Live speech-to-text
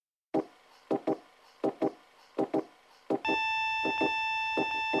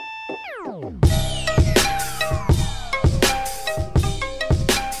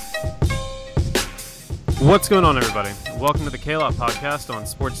What's going on, everybody? Welcome to the K-Lot podcast on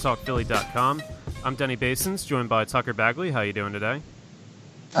sportstalkphilly.com. I'm Denny Basens, joined by Tucker Bagley. How you doing today?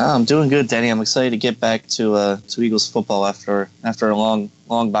 I'm doing good, Denny. I'm excited to get back to Eagles football after a long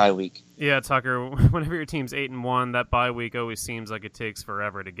bye week. Yeah, Tucker, whenever your team's 8-1, that bye week always seems like it takes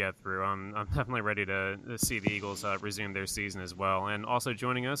forever to get through. I'm definitely ready to see the Eagles resume their season as well. And also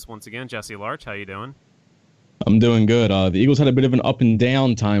joining us, once again, Jesse Larch. How you doing? I'm doing good. The Eagles had a bit of an up and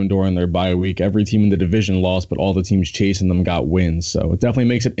down time during their bye week. Every team in the division lost, but all the teams chasing them got wins. So it definitely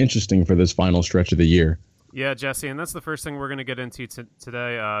makes it interesting for this final stretch of the year. Yeah, Jesse, and that's the first thing we're going to get into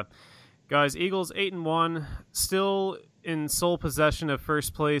today. Guys, Eagles 8-1, still in sole possession of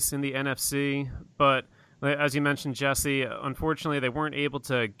first place in the NFC, but as you mentioned, Jesse, unfortunately they weren't able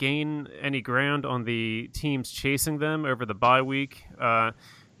to gain any ground on the teams chasing them over the bye week.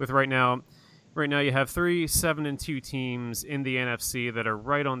 With right now you have 3 7-2 teams in the NFC that are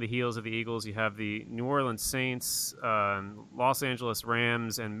right on the heels of the Eagles. You have the New Orleans Saints, Los Angeles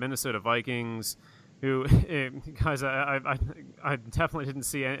Rams, and Minnesota Vikings, who, guys, I definitely didn't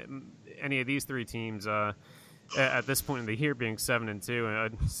see any of these three teams at this point in the year being 7-2,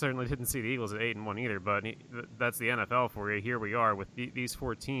 and I certainly didn't see the Eagles at 8-1 either. But that's the NFL for you. Here we are with these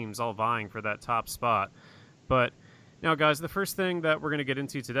four teams all vying for that top spot. But now, guys, the first thing that we're going to get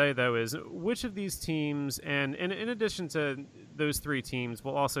into today, though, is which of these teams, and in addition to those three teams,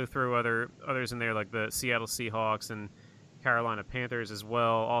 we'll also throw others in there, like the Seattle Seahawks and Carolina Panthers as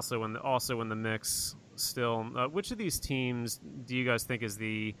well, also in the mix still. Which of these teams do you guys think is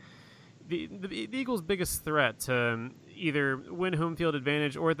the Eagles' biggest threat to either win home field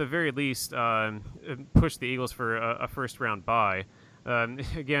advantage or at the very least push the Eagles for a first-round bye?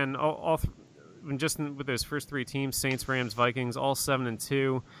 Again, just with those first three teams, Saints, Rams, Vikings, all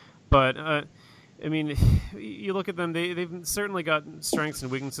 7-2. But, I mean, you look at them, they've certainly got strengths and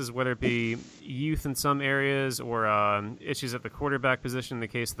weaknesses, whether it be youth in some areas or issues at the quarterback position in the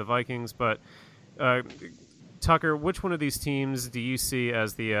case of the Vikings. But, Tucker, which one of these teams do you see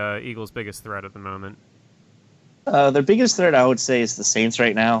as the Eagles' biggest threat at the moment? Their biggest threat, I would say, is the Saints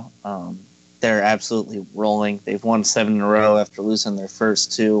right now. They're absolutely rolling. They've won 7 in a row after losing their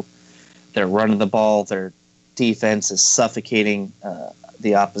first 2. They're running the ball. Their defense is suffocating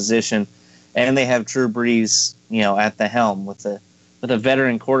the opposition, and they have Drew Brees, at the helm. With a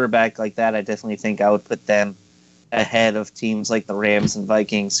veteran quarterback like that, I definitely think I would put them ahead of teams like the Rams and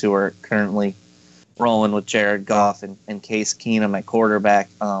Vikings, who are currently rolling with Jared Goff and Case Keenum at quarterback.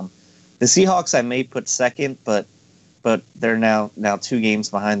 The Seahawks I may put second, but they're now 2 games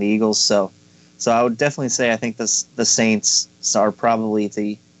behind the Eagles. So I would definitely say I think the Saints are probably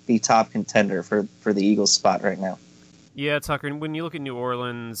the top contender for the Eagles spot right now. Yeah, Tucker, and when you look at New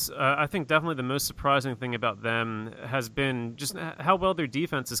Orleans, I think definitely the most surprising thing about them has been just how well their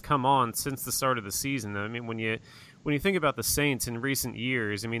defense has come on since the start of the season. I mean, when you think about the Saints in recent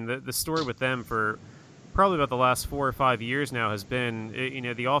years, I mean, the story with them for probably about the last 4 or 5 years now has been,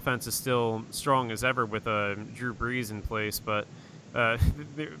 the offense is still strong as ever with Drew Brees in place, but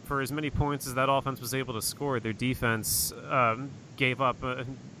for as many points as that offense was able to score, their defense gave up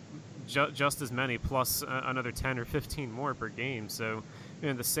just as many, plus another 10 or 15 more per game. So,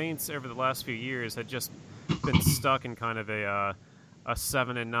 the Saints over the last few years had just been stuck in kind of a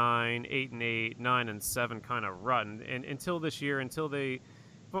 7-9, 8-8, 9-7 kind of rut, and until this year, until they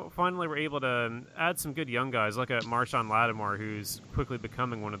finally were able to add some good young guys, like a Marshawn Lattimore, who's quickly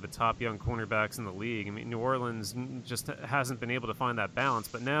becoming one of the top young cornerbacks in the league. I mean, New Orleans just hasn't been able to find that balance,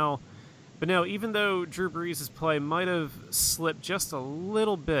 but now, even though Drew Brees' play might have slipped just a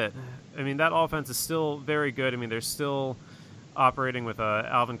little bit, I mean, that offense is still very good. I mean, they're still operating with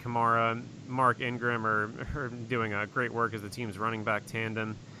Alvin Kamara, Mark Ingram are doing great work as the team's running back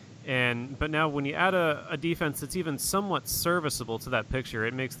tandem. But now when you add a defense that's even somewhat serviceable to that picture,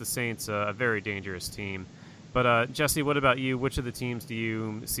 it makes the Saints a very dangerous team. But Jesse, what about you? Which of the teams do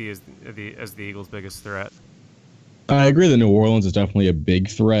you see as the Eagles' biggest threat? I agree that New Orleans is definitely a big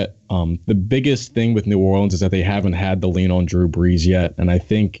threat. The biggest thing with New Orleans is that they haven't had the lean on Drew Brees yet. And I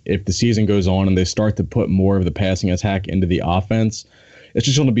think if the season goes on and they start to put more of the passing attack into the offense, it's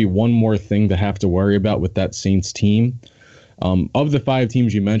just going to be one more thing to have to worry about with that Saints team. Of the 5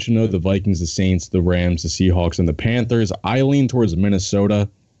 teams you mentioned, though, the Vikings, the Saints, the Rams, the Seahawks, and the Panthers, I lean towards Minnesota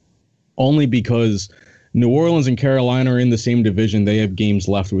only because New Orleans and Carolina are in the same division. They have games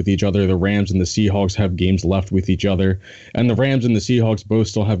left with each other. The Rams and the Seahawks have games left with each other. And the Rams and the Seahawks both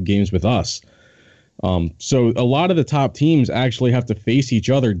still have games with us. So a lot of the top teams actually have to face each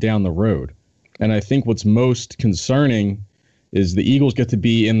other down the road. And I think what's most concerning is the Eagles get to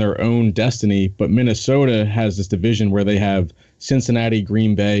be in their own destiny, but Minnesota has this division where they have Cincinnati,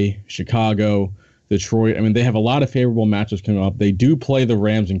 Green Bay, Chicago, Detroit. I mean, they have a lot of favorable matchups coming up. They do play the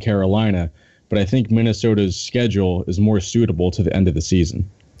Rams in Carolina, but I think Minnesota's schedule is more suitable to the end of the season.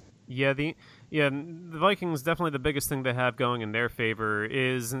 Yeah, the Vikings, definitely the biggest thing they have going in their favor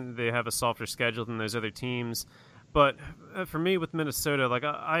is they have a softer schedule than those other teams. But for me with Minnesota, like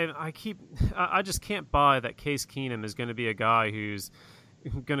I just can't buy that Case Keenum is going to be a guy who's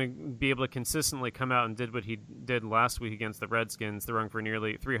going to be able to consistently come out and did what he did last week against the Redskins, throwing for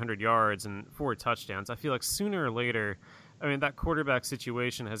nearly 300 yards and 4 touchdowns. I feel like sooner or later, I mean, that quarterback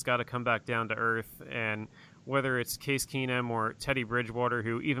situation has got to come back down to earth, and whether it's Case Keenum or Teddy Bridgewater,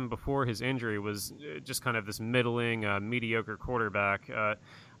 who even before his injury was just kind of this middling, mediocre quarterback,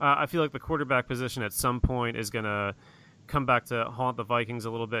 I feel like the quarterback position at some point is going to come back to haunt the Vikings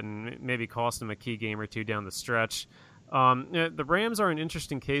a little bit and maybe cost them a key game or two down the stretch. The Rams are an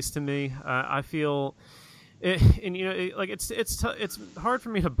interesting case to me. I feel, it's hard for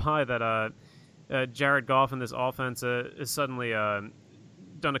me to buy that Jared Goff and this offense is suddenly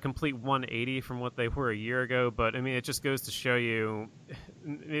done a complete 180 from what they were a year ago. But I mean, it just goes to show you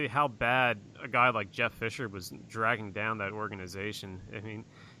maybe how bad a guy like Jeff Fisher was dragging down that organization. I mean,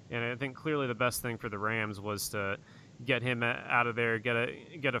 and I think clearly the best thing for the Rams was to get him out of there, get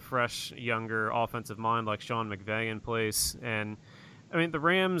a fresh, younger offensive mind like Sean McVay in place. And I mean, the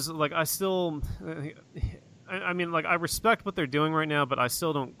Rams, like I respect what they're doing right now, but I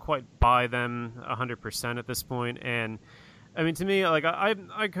still don't quite buy them 100% at this point. And I mean, to me, like I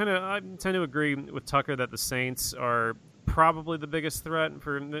tend to agree with Tucker that the Saints are probably the biggest threat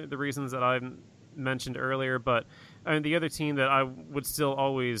for the reasons that I mentioned earlier, but I mean, the other team that I would still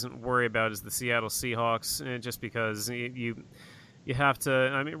always worry about is the Seattle Seahawks, just because you have to.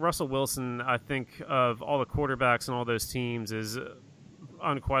 I mean, Russell Wilson, I think of all the quarterbacks and all those teams, is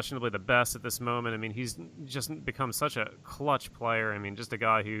unquestionably the best at this moment. I mean, he's just become such a clutch player. I mean, just a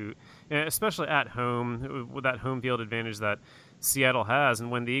guy who, especially at home, with that home field advantage that Seattle has, and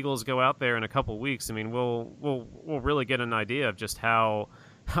when the Eagles go out there in a couple weeks, I mean, we'll really get an idea of just how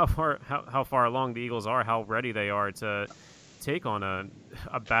far along the Eagles are, how ready they are to take on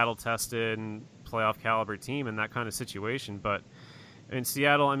a battle-tested and playoff caliber team in that kind of situation. But in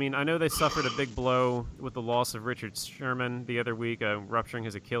Seattle, I mean, I know they suffered a big blow with the loss of Richard Sherman the other week, rupturing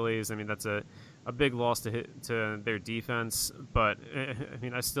his Achilles. I mean, that's a big loss to their defense. But I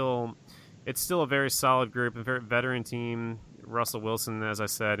mean, it's still a very solid group, a very veteran team. Russell Wilson, as I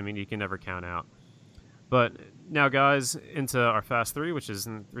said, I mean, you can never count out. But now, guys, into our Fast 3, which is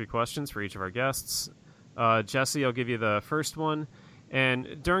 3 questions for each of our guests. Jesse, I'll give you the first one.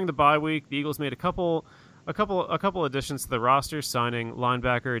 And during the bye week, the Eagles made a couple additions to the roster, signing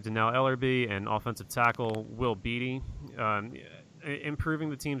linebacker Dannell Ellerbe and offensive tackle Will Beatty, improving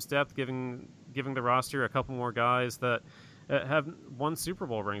the team's depth, giving the roster a couple more guys that have won Super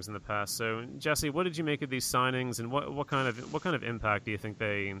Bowl rings in the past. So, Jesse, what did you make of these signings, and what kind of impact do you think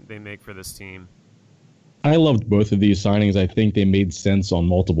they make for this team? I loved both of these signings. I think they made sense on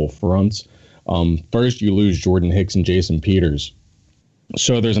multiple fronts. First, you lose Jordan Hicks and Jason Peters.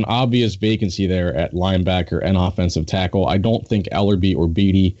 So there's an obvious vacancy there at linebacker and offensive tackle. I don't think Ellerbe or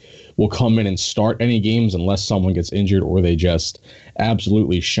Beatty will come in and start any games unless someone gets injured or they just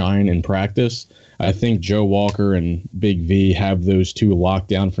absolutely shine in practice. I think Joe Walker and Big V have those two locked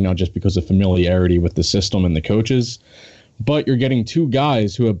down for now just because of familiarity with the system and the coaches. But you're getting 2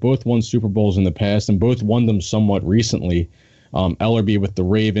 guys who have both won Super Bowls in the past and both won them somewhat recently. Ellerbe with the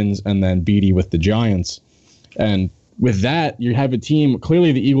Ravens and then Beatty with the Giants. And with that, you have a team,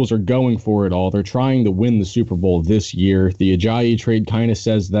 clearly the Eagles are going for it all. They're trying to win the Super Bowl this year. The Ajayi trade kind of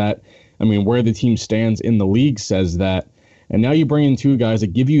says that. I mean, where the team stands in the league says that. And now you bring in 2 guys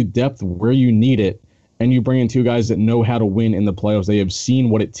that give you depth where you need it, and you bring in 2 guys that know how to win in the playoffs. They have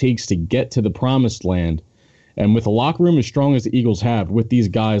seen what it takes to get to the promised land. And with a locker room as strong as the Eagles have, with these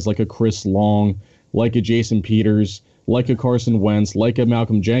guys like a Chris Long, like a Jason Peters, like a Carson Wentz, like a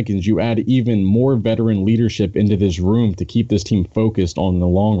Malcolm Jenkins, you add even more veteran leadership into this room to keep this team focused on the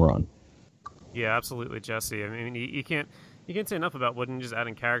long run. Yeah, absolutely, Jesse. I mean, you can't say enough about wouldn't just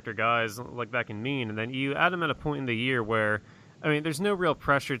adding character guys like that can mean, and then you add them at a point in the year where, I mean, there's no real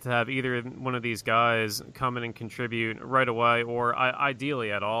pressure to have either one of these guys come in and contribute right away or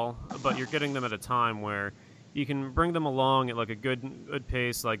ideally at all, but you're getting them at a time where you can bring them along at like a good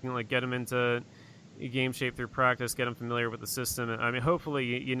pace, like get them into game shape through practice, get them familiar with the system. And I mean, hopefully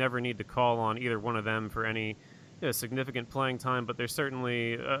you never need to call on either one of them for any significant playing time, but they're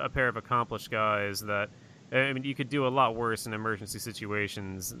certainly a pair of accomplished guys that, I mean, you could do a lot worse in emergency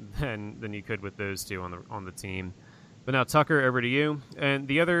situations than you could with those 2 on the team. But now, Tucker, over to you. And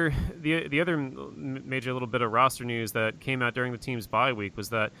the other major little bit of roster news that came out during the team's bye week was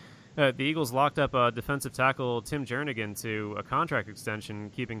that the Eagles locked up defensive tackle Tim Jernigan to a contract extension,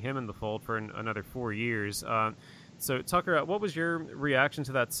 keeping him in the fold for another 4 years. So, Tucker, what was your reaction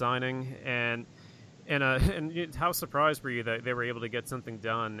to that signing, and how surprised were you that they were able to get something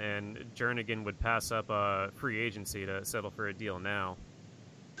done and Jernigan would pass up free agency to settle for a deal now?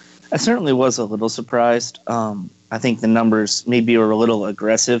 I certainly was a little surprised. I think the numbers maybe were a little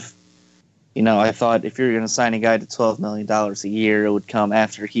aggressive. I thought if you're going to sign a guy to $12 million a year, it would come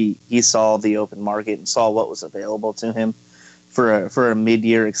after he saw the open market and saw what was available to him. For a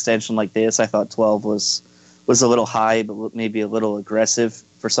mid-year extension like this, I thought 12 was a little high, but maybe a little aggressive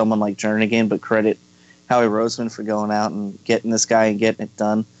for someone like Jernigan. But credit Howie Roseman for going out and getting this guy and getting it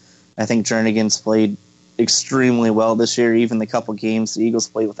done. I think Jernigan's played extremely well this year. Even the couple games the Eagles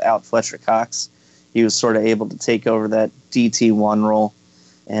played without Fletcher Cox, he was sort of able to take over that DT1 role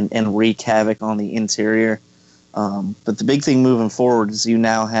and wreak havoc on the interior. But the big thing moving forward is you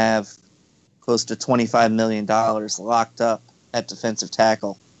now have close to $25 million locked up at defensive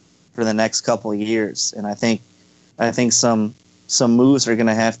tackle for the next couple of years. And I think some moves are going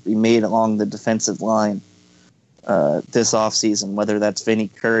to have to be made along the defensive line this offseason, whether that's Vinny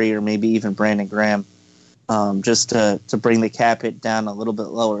Curry or maybe even Brandon Graham, just to bring the cap hit down a little bit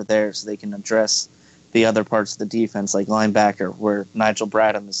lower there so they can address the other parts of the defense, like linebacker, where Nigel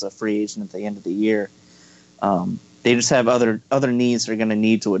Bradham is a free agent at the end of the year. They just have other needs they're going to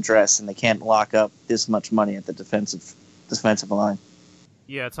need to address, and they can't lock up this much money at the defensive line.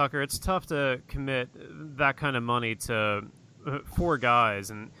 Yeah, Tucker, it's tough to commit that kind of money to 4 guys,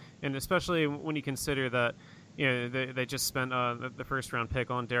 and especially when you consider that they just spent the first round pick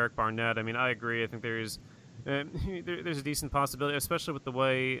on Derek Barnett. I mean, I agree. I think there's a decent possibility, especially with the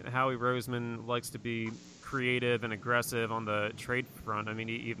way Howie Roseman likes to be creative and aggressive on the trade front. I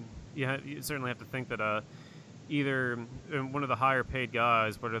mean, you certainly have to think that either one of the higher paid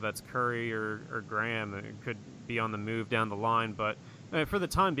guys, whether that's Curry or Graham, could be on the move down the line. But for the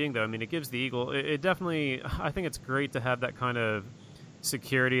time being, though, I mean, it gives the Eagle. It definitely. I think it's great to have that kind of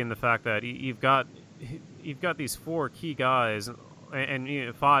security in the fact that you've got these 4 key guys.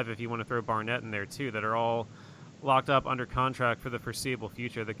 And 5 if you want to throw Barnett in there too, that are all locked up under contract for the foreseeable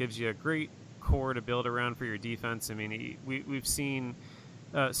future. That gives you a great core to build around for your defense. I mean, we've seen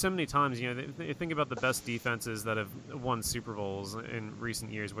so many times, think about the best defenses that have won Super Bowls in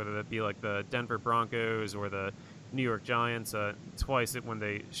recent years, whether that be like the Denver Broncos or the New York Giants, twice when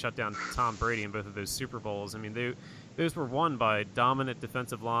they shut down Tom Brady in both of those Super Bowls. I mean, those were won by dominant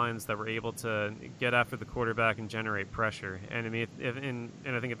defensive lines that were able to get after the quarterback and generate pressure. And I mean, and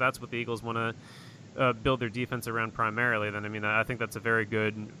I think if that's what the Eagles want to build their defense around primarily, then I mean, I think that's a very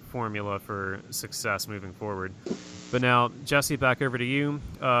good formula for success moving forward. But now, Jesse, back over to you.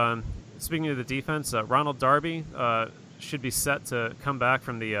 Speaking of the defense, Ronald Darby should be set to come back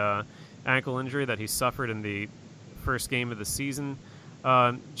from the ankle injury that he suffered in the first game of the season.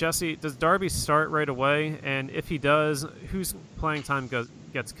 Jesse, does Darby start right away? And if he does, whose playing time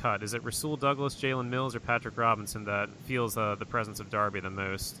gets cut? Is it Rasul Douglas, Jalen Mills, or Patrick Robinson that feels the presence of Darby the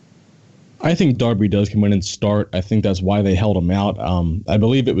most? I think Darby does come in and start. I think that's why they held him out. I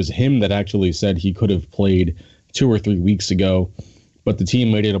believe it was him that actually said he could have played 2 or 3 weeks ago, but the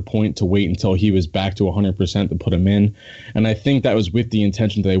team made it a point to wait until he was back to 100% to put him in. And I think that was with the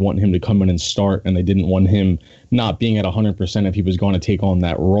intention that they want him to come in and start, and they didn't want him not being at 100% if he was going to take on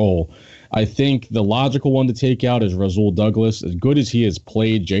that role. I think the logical one to take out is Rasul Douglas. As good as he has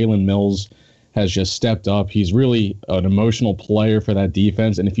played, Jalen Mills has just stepped up. He's really an emotional player for that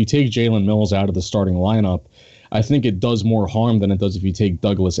defense. And if you take Jalen Mills out of the starting lineup, I think it does more harm than it does if you take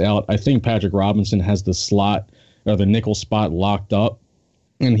Douglas out. I think Patrick Robinson has the slot or the nickel spot locked up,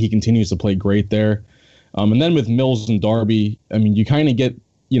 and he continues to play great there. And then with Mills and Darby, I mean, you kind of get,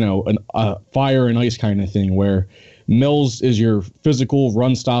 a fire and ice kind of thing where Mills is your physical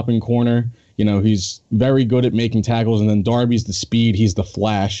run-stopping corner. He's very good at making tackles, and then Darby's the speed. He's the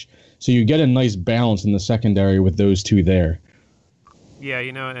flash. So you get a nice balance in the secondary with those two there. Yeah,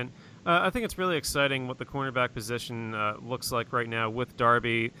 and I think it's really exciting what the cornerback position looks like right now with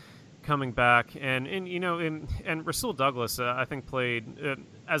Darby coming back, and Rasul Douglas, I think played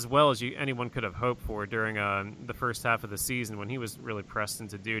as well as anyone could have hoped for during the first half of the season when he was really pressed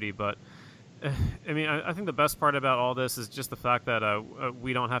into duty. But I mean, I think the best part about all this is just the fact that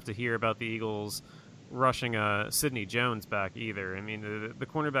we don't have to hear about the Eagles rushing Sidney Jones back either. I mean, the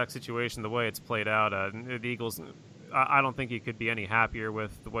cornerback situation, the way it's played out, the Eagles, I don't think you could be any happier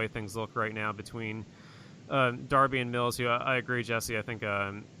with the way things look right now between Darby and Mills, who I agree, Jesse. I think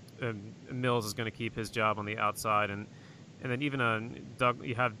Mills is going to keep his job on the outside, and And then even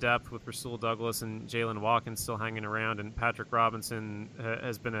you have depth with Rasul Douglas and Jalen Watkins still hanging around, and Patrick Robinson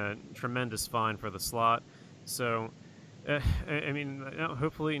has been a tremendous find for the slot. So, I mean,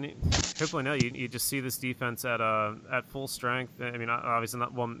 hopefully now you just see this defense at full strength. I mean, obviously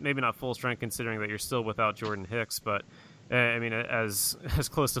maybe not full strength considering that you're still without Jordan Hicks, but I mean, as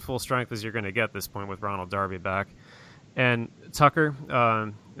close to full strength as you're going to get at this point with Ronald Darby back. And Tucker,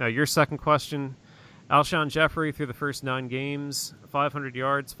 your second question. Alshon Jeffrey through the first 9 games, 500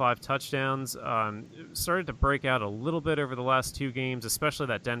 yards, 5 touchdowns. Started to break out a little bit over the last 2 games, especially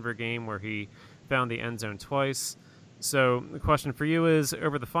that Denver game where he found the end zone twice. So the question for you is,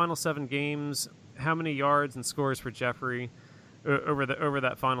 over the final 7 games, how many yards and scores for Jeffrey over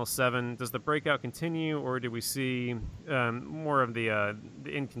that final 7? Does the breakout continue, or do we see more of the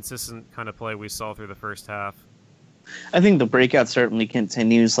inconsistent kind of play we saw through the first half? I think the breakout certainly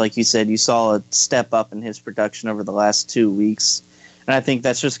continues. Like you said, you saw a step up in his production over the last 2 weeks. And I think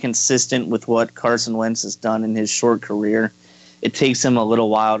that's just consistent with what Carson Wentz has done in his short career. It takes him a little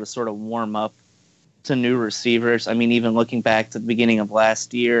while to sort of warm up to new receivers. I mean, even looking back to the beginning of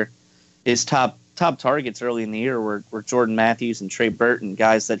last year, his top targets early in the year were Jordan Matthews and Trey Burton,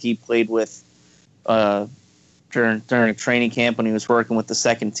 guys that he played with during a training camp when he was working with the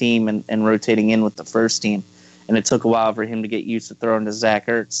second team and rotating in with the first team. And it took a while for him to get used to throwing to Zach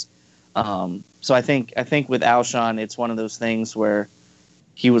Ertz. So I think with Alshon, it's one of those things where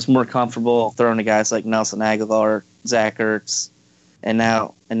he was more comfortable throwing to guys like Nelson Aguilar, Zach Ertz, and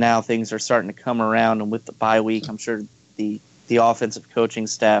now things are starting to come around. And with the bye week, I'm sure the offensive coaching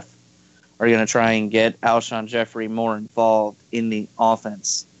staff are going to try and get Alshon Jeffrey more involved in the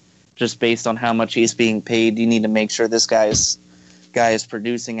offense. Just based on how much he's being paid, you need to make sure this guy is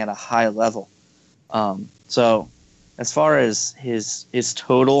producing at a high level. So as far as his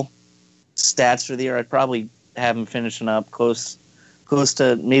total stats for the year, I'd probably have him finishing up close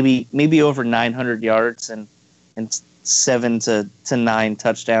to maybe over 900 yards and 7 to 9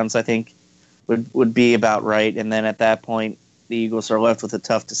 touchdowns, I think would be about right. And then at that point, the Eagles are left with a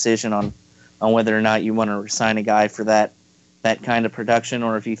tough decision on whether or not you want to sign a guy for that kind of production,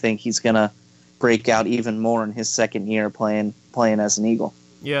 or if you think he's going to break out even more in his second year playing as an Eagle.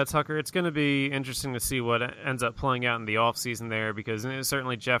 Yeah, Tucker, it's going to be interesting to see what ends up playing out in the offseason there, because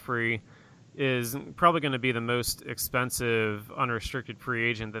certainly Jeffrey is probably going to be the most expensive unrestricted free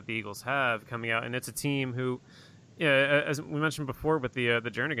agent that the Eagles have coming out, and it's a team who, yeah, as we mentioned before with the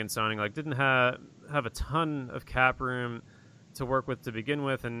Jernigan signing, like didn't have a ton of cap room to work with to begin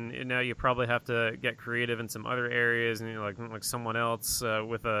with, and now you probably have to get creative in some other areas, and like someone else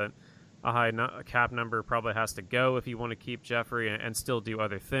with a high cap number probably has to go if you want to keep Jeffrey and still do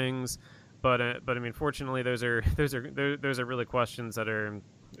other things. But I mean, fortunately, those are really questions that are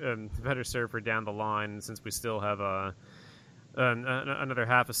better served for down the line, since we still have another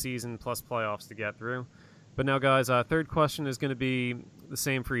half a season plus playoffs to get through. But now, guys, third question is going to be the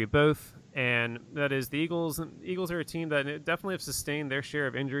same for you both, and that is the Eagles. Eagles are a team that definitely have sustained their share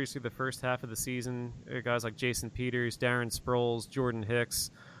of injuries through the first half of the season. Guys like Jason Peters, Darren Sproles, Jordan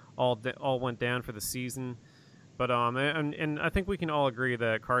Hicks, all went down for the season. But and I think we can all agree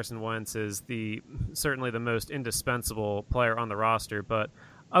that Carson Wentz is certainly the most indispensable player on the roster. But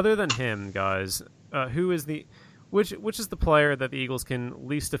other than him, guys, which is the player that the Eagles can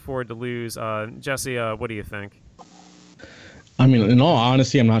least afford to lose? Jesse, what do you think? I mean, in all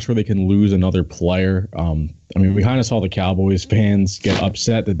honesty, I'm not sure they can lose another player. I mean, we kind of saw the Cowboys fans get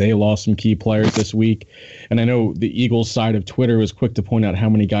upset that they lost some key players this week. And I know the Eagles side of Twitter was quick to point out how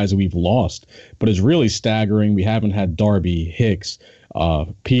many guys we've lost, but it's really staggering. We haven't had Darby, Hicks,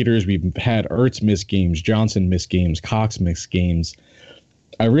 Peters. We've had Ertz miss games, Johnson miss games, Cox miss games.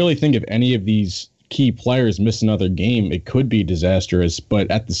 I really think if any of these key players miss another game, it could be disastrous.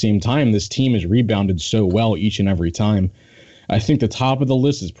 But at the same time, this team has rebounded so well each and every time. I think the top of the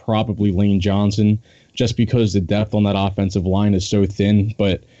list is probably Lane Johnson, just because the depth on that offensive line is so thin.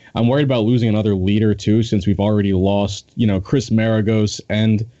 But I'm worried about losing another leader, too, since we've already lost, Chris Maragos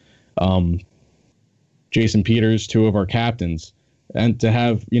and Jason Peters, 2 of our captains. And to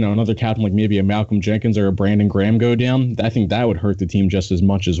have, another captain like maybe a Malcolm Jenkins or a Brandon Graham go down, I think that would hurt the team just as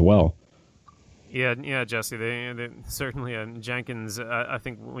much as well. Yeah, Jesse. They certainly Jenkins. I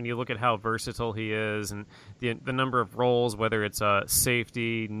think when you look at how versatile he is and the number of roles, whether it's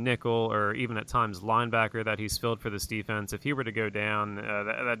safety, nickel, or even at times linebacker that he's filled for this defense, if he were to go down,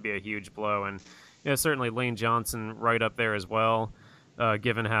 that'd be a huge blow. And certainly Lane Johnson right up there as well,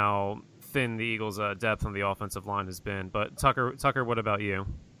 given how thin the Eagles' depth on the offensive line has been. But Tucker, what about you?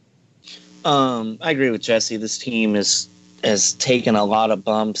 I agree with Jesse. This team has taken a lot of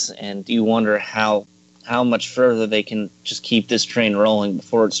bumps, and you wonder how how much further they can just keep this train rolling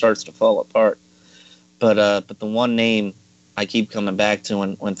before it starts to fall apart. But the one name I keep coming back to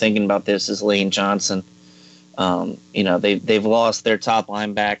when thinking about this is Lane Johnson. They've lost their top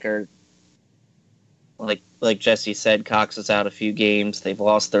linebacker. Like Jesse said, Cox is out a few games. They've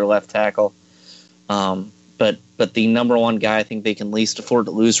lost their left tackle. But the number one guy I think they can least afford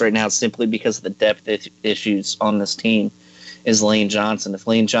to lose right now, simply because of the depth issues on this team, is Lane Johnson. If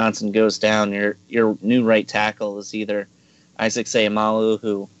Lane Johnson goes down, your new right tackle is either Isaac Seumalo,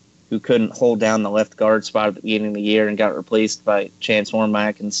 who couldn't hold down the left guard spot at the beginning of the year and got replaced by Chance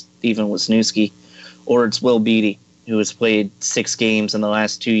Warmack and Steven Wisniewski, or it's Will Beatty, who has played 6 games in the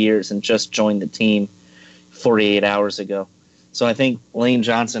last 2 years and just joined the team 48 hours ago. So I think Lane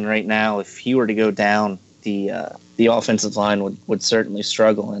Johnson right now, if he were to go down, the offensive line would certainly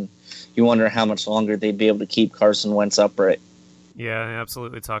struggle, and you wonder how much longer they'd be able to keep Carson Wentz upright. Yeah,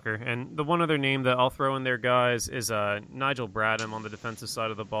 absolutely, Tucker. And the one other name that I'll throw in there, guys, is Nigel Bradham on the defensive side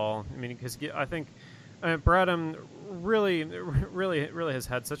of the ball. I mean, because I think Bradham really has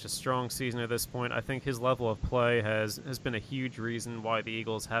had such a strong season at this point. I think his level of play has been a huge reason why the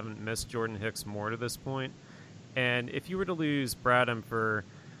Eagles haven't missed Jordan Hicks more to this point. And if you were to lose Bradham for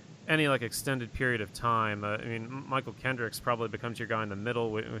any extended period of time, Michael Kendricks probably becomes your guy in the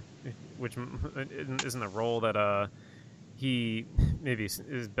middle, which isn't a role that he maybe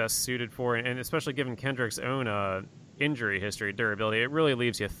is best suited for, and especially given Kendrick's own injury history, durability, it really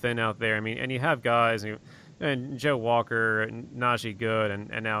leaves you thin out there. I mean, and you have guys and Joe Walker, Najee Good,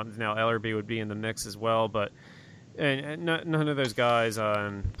 and now Ellerby would be in the mix as well, but and none of those guys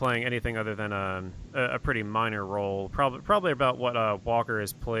playing anything other than a pretty minor role. Probably about what Walker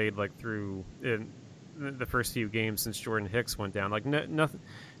has played through in the first few games since Jordan Hicks went down.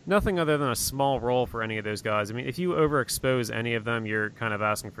 Nothing other than a small role for any of those guys. I mean, if you overexpose any of them, you're kind of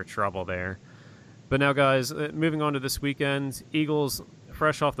asking for trouble there. But now, guys, moving on to this weekend, Eagles,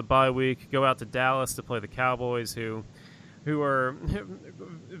 fresh off the bye week, go out to Dallas to play the Cowboys, who are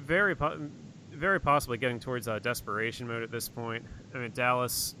very possibly getting towards desperation mode at this point. I mean,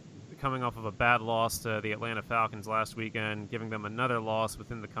 Dallas coming off of a bad loss to the Atlanta Falcons last weekend, giving them another loss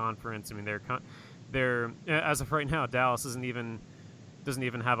within the conference. I mean, they're as of right now, Dallas doesn't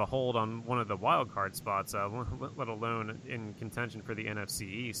even have a hold on one of the wild card spots, let alone in contention for the NFC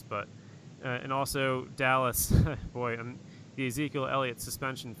East. But and also Dallas, boy, the Ezekiel Elliott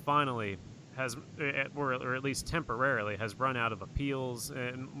suspension finally has, or at least temporarily, has run out of appeals.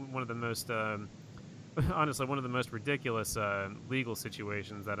 And one of the most, honestly, one of the most ridiculous legal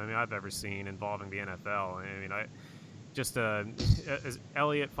situations that I've ever seen involving the NFL. As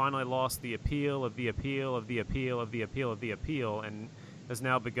Elliott finally lost the appeal of the appeal of the appeal of the appeal of the appeal, and has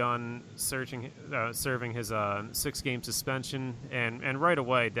now begun serving his 6-game suspension, and right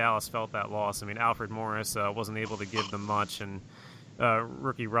away Dallas felt that loss. I mean, Alfred Morris wasn't able to give them much, and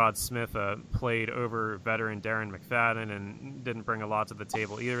rookie Rod Smith played over veteran Darren McFadden and didn't bring a lot to the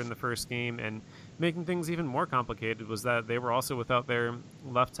table either in the first game. And making things even more complicated was that they were also without their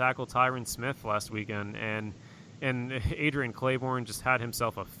left tackle Tyron Smith last weekend, and Adrian Claiborne just had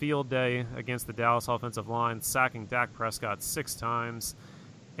himself a field day against the Dallas offensive line, sacking Dak Prescott 6 times.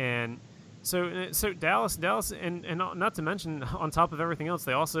 And so Dallas, and not to mention, on top of everything else,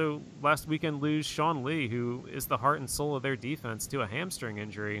 they also last weekend lose Sean Lee, who is the heart and soul of their defense, to a hamstring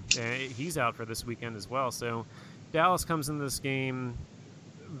injury. He's out for this weekend as well. So Dallas comes in this game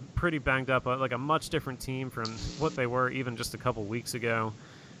pretty banged up, like a much different team from what they were even just a couple weeks ago.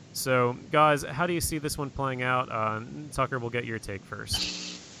 So, guys, how do you see this one playing out? Tucker, we'll get your take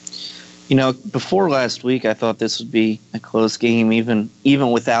first. Before last week, I thought this would be a close game, even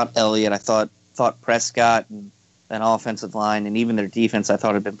without Elliott. I thought Prescott and that offensive line and even their defense, I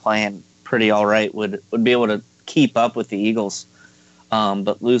thought had been playing pretty all right, would be able to keep up with the Eagles.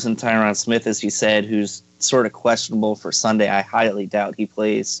 But losing Tyron Smith, as you said, who's sort of questionable for Sunday, I highly doubt he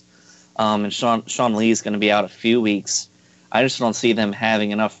plays. And Sean Lee is going to be out a few weeks. I just don't see them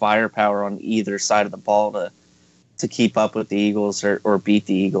having enough firepower on either side of the ball to keep up with the Eagles or beat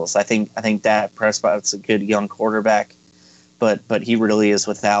the Eagles. I think Dak Prescott's a good young quarterback, but he really is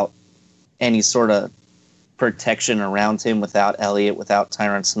without any sort of protection around him, without Elliott, without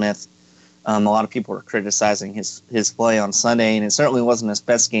Tyron Smith. A lot of people were criticizing his play on Sunday, and it certainly wasn't his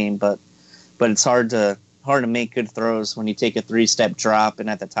best game, but it's hard to make good throws when you take a 3-step drop, and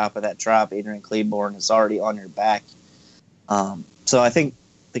at the top of that drop, Adrian Claiborne is already on your back. So I think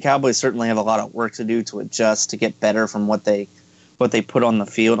the Cowboys certainly have a lot of work to do to adjust to get better from what they put on the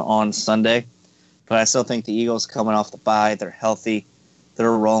field on Sunday. But I still think the Eagles, coming off the bye, they're healthy,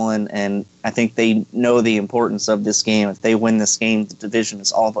 they're rolling, and I think they know the importance of this game. If they win this game, the division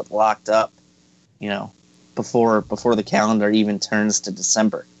is all but locked up. before the calendar even turns to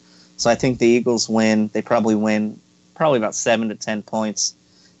December. So I think the Eagles win. They probably win about 7 to 10 points,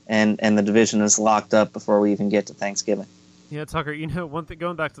 and the division is locked up before we even get to Thanksgiving. Yeah, Tucker, one thing,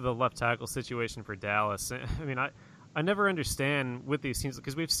 going back to the left tackle situation for Dallas, I mean, I never understand with these teams,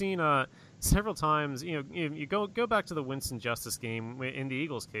 because we've seen several times, you go back to the Winston Justice game in the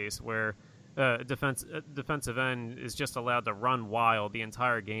Eagles case, where defensive end is just allowed to run wild the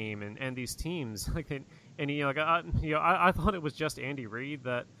entire game, and these teams I thought it was just Andy Reid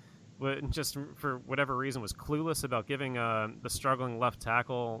that just for whatever reason was clueless about giving the struggling left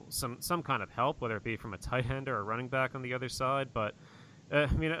tackle some kind of help, whether it be from a tight end or a running back on the other side. But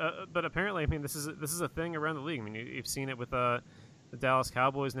but apparently, this is a thing around the league. I mean, you've seen it with the Dallas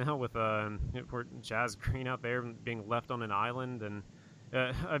Cowboys now, with Jazz Green out there being left on an island, and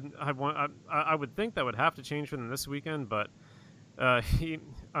I would think that would have to change for them this weekend, but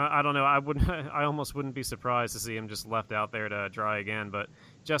I don't know. I almost wouldn't be surprised to see him just left out there to dry again. But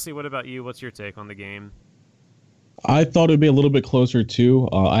Jesse, what about you? What's your take on the game? I thought it would be a little bit closer too.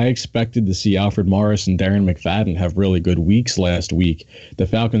 I expected to see Alfred Morris and Darren McFadden have really good weeks last week. The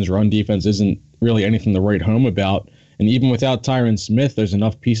Falcons' run defense isn't really anything to write home about. And even without Tyron Smith, there's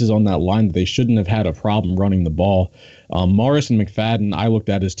enough pieces on that line that they shouldn't have had a problem running the ball. Morris and McFadden, I looked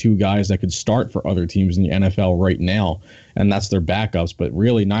at as two guys that could start for other teams in the NFL right now, and that's their backups. But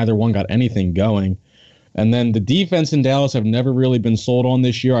really, neither one got anything going. And then the defense in Dallas have never really been sold on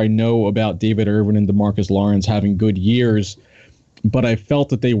this year. I know about David Irvin and DeMarcus Lawrence having good years, but I felt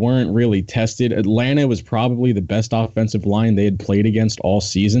that they weren't really tested. Atlanta was probably the best offensive line they had played against all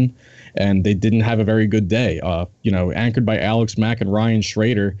season, and they didn't have a very good day. Anchored by Alex Mack and Ryan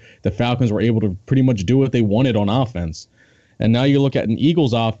Schrader, the Falcons were able to pretty much do what they wanted on offense. And now you look at an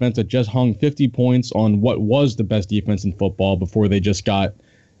Eagles offense that just hung 50 points on what was the best defense in football before they just got,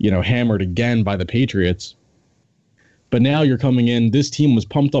 hammered again by the Patriots. But now you're coming in, this team was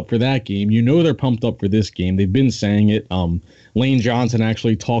pumped up for that game. They're pumped up for this game. They've been saying it. Lane Johnson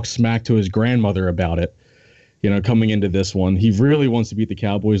actually talked smack to his grandmother about it, coming into this one. He really wants to beat the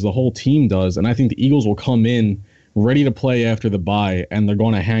Cowboys. The whole team does. And I think the Eagles will come in ready to play after the bye, and they're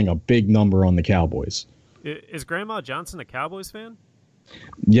going to hang a big number on the Cowboys. Is Grandma Johnson a Cowboys fan?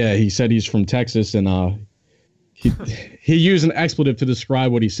 Yeah, he said he's from Texas, and he used an expletive to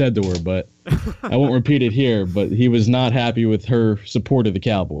describe what he said to her, but I won't repeat it here. But he was not happy with her support of the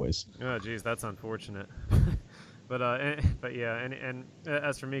Cowboys. Oh, geez, that's unfortunate. But yeah, and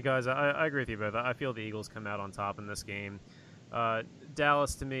as for me, guys, I agree with you both. I feel the Eagles come out on top in this game.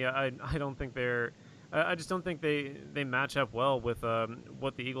 Dallas, to me, I don't think I just don't think they match up well with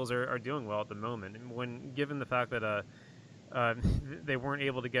what the Eagles are doing well at the moment. When given the fact that they weren't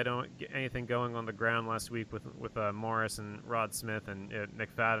able to get anything going on the ground last week with Morris and Rod Smith, and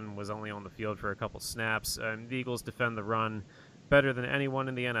McFadden was only on the field for a couple snaps. The Eagles defend the run better than anyone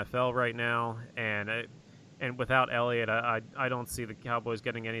in the NFL right now, and without Elliott, I don't see the Cowboys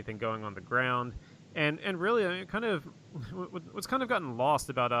getting anything going on the ground. And really, what's kind of gotten lost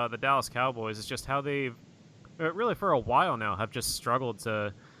about the Dallas Cowboys is just how they've really for a while now have just struggled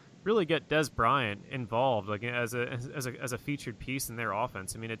to really get Des Bryant involved, like as a featured piece in their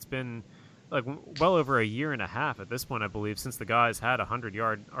offense. I mean, it's been like well over a year and a half at this point, I believe, since the guys had 100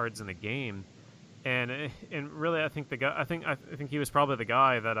 yards in a game, and really, I think he was probably the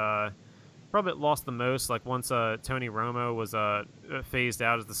guy that probably lost the most. Like once Tony Romo was phased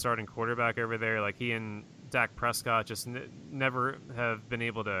out as the starting quarterback over there, like he and Dak Prescott just never have been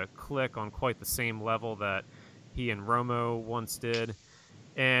able to click on quite the same level that he and Romo once did.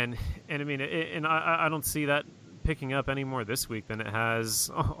 And I mean, I don't see that picking up any more this week than it has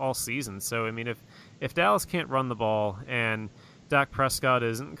all season. So I mean, if Dallas can't run the ball and Dak Prescott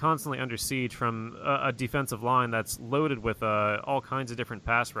is constantly under siege from a defensive line that's loaded with all kinds of different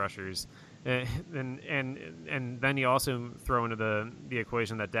pass rushers, and then you also throw into the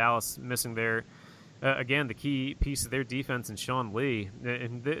equation that Dallas missing their again the key piece of their defense in Sean Lee.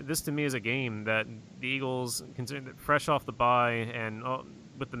 And this to me is a game that the Eagles, fresh off the bye and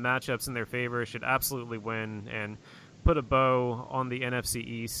with the matchups in their favor, should absolutely win and put a bow on the NFC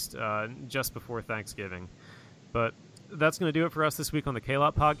East just before Thanksgiving. But that's going to do it for us this week on the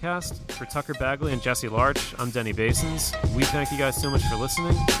K-Lot podcast. For Tucker Bagley and Jesse Larch, I'm Denny Basens. We thank you guys so much for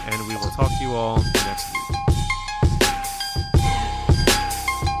listening, and we will talk to you all next week.